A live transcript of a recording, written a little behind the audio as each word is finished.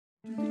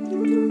Hi,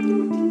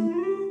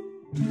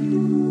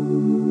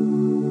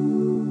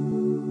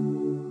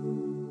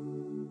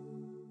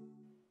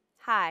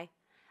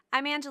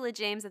 I'm Angela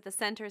James at the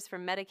Centers for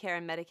Medicare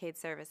and Medicaid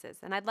Services,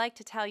 and I'd like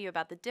to tell you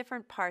about the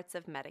different parts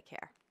of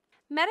Medicare.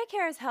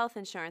 Medicare is health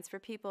insurance for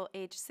people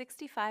age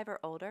 65 or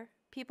older,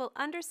 people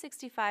under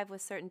 65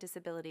 with certain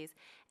disabilities,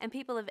 and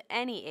people of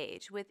any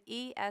age with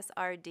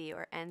ESRD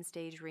or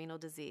end-stage renal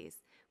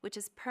disease, which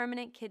is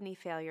permanent kidney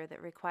failure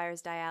that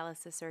requires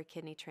dialysis or a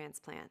kidney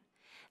transplant.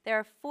 There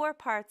are 4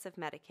 parts of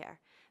Medicare: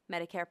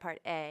 Medicare Part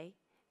A,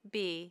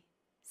 B,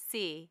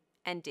 C,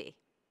 and D.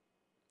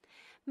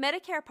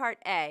 Medicare Part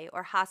A,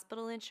 or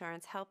hospital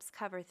insurance, helps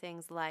cover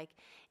things like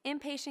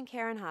inpatient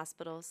care in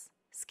hospitals,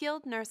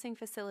 skilled nursing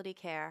facility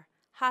care,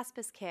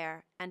 hospice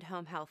care, and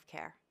home health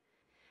care.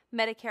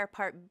 Medicare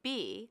Part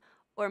B,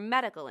 or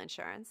medical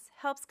insurance,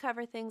 helps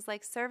cover things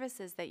like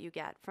services that you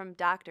get from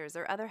doctors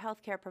or other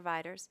healthcare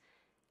providers,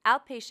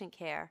 outpatient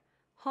care,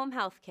 home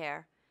health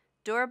care,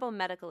 durable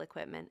medical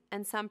equipment,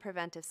 and some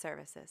preventive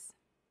services.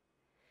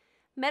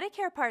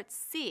 Medicare Part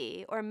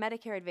C, or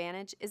Medicare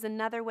Advantage, is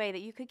another way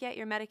that you could get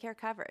your Medicare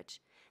coverage.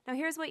 Now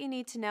here's what you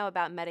need to know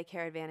about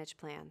Medicare Advantage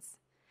plans.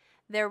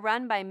 They're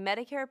run by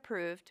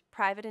Medicare-approved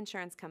private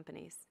insurance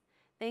companies.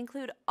 They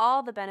include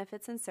all the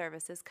benefits and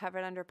services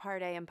covered under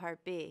Part A and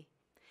Part B.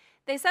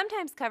 They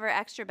sometimes cover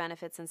extra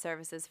benefits and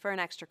services for an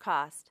extra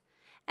cost,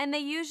 and they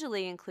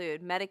usually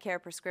include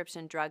Medicare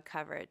prescription drug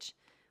coverage,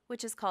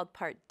 which is called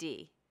Part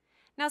D.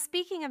 Now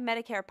speaking of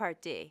Medicare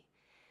Part D,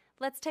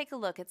 let's take a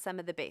look at some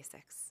of the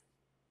basics.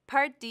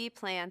 Part D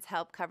plans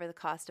help cover the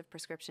cost of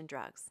prescription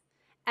drugs.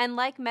 And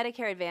like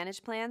Medicare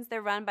Advantage plans,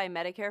 they're run by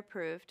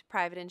Medicare-approved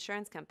private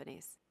insurance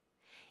companies.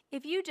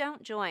 If you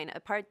don't join a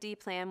Part D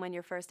plan when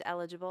you're first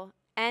eligible,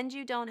 and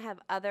you don't have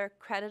other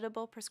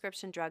creditable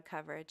prescription drug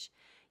coverage,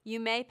 you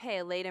may pay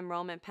a late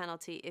enrollment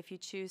penalty if you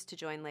choose to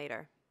join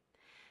later.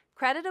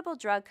 Creditable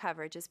drug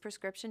coverage is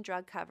prescription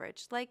drug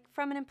coverage, like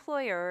from an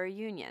employer or a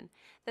union,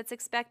 that's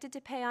expected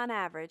to pay on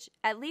average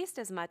at least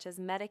as much as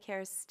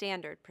Medicare's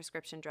standard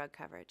prescription drug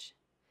coverage.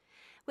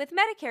 With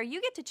Medicare,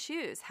 you get to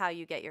choose how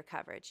you get your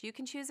coverage. You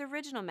can choose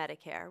Original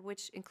Medicare,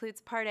 which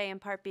includes Part A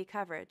and Part B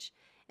coverage.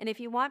 And if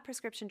you want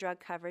prescription drug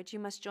coverage, you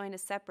must join a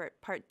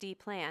separate Part D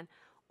plan.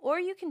 Or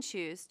you can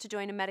choose to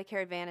join a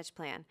Medicare Advantage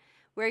plan,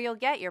 where you'll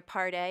get your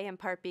Part A and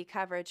Part B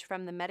coverage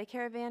from the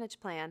Medicare Advantage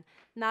plan,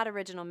 not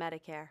Original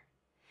Medicare.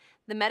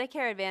 The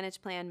Medicare Advantage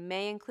plan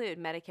may include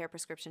Medicare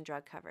prescription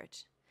drug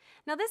coverage.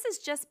 Now, this is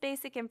just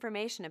basic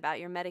information about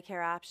your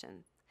Medicare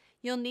options.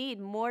 You'll need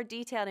more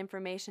detailed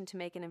information to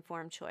make an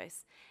informed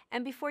choice.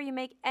 And before you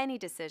make any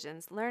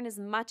decisions, learn as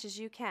much as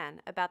you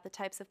can about the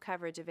types of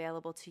coverage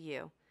available to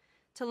you.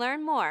 To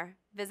learn more,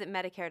 visit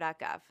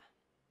Medicare.gov.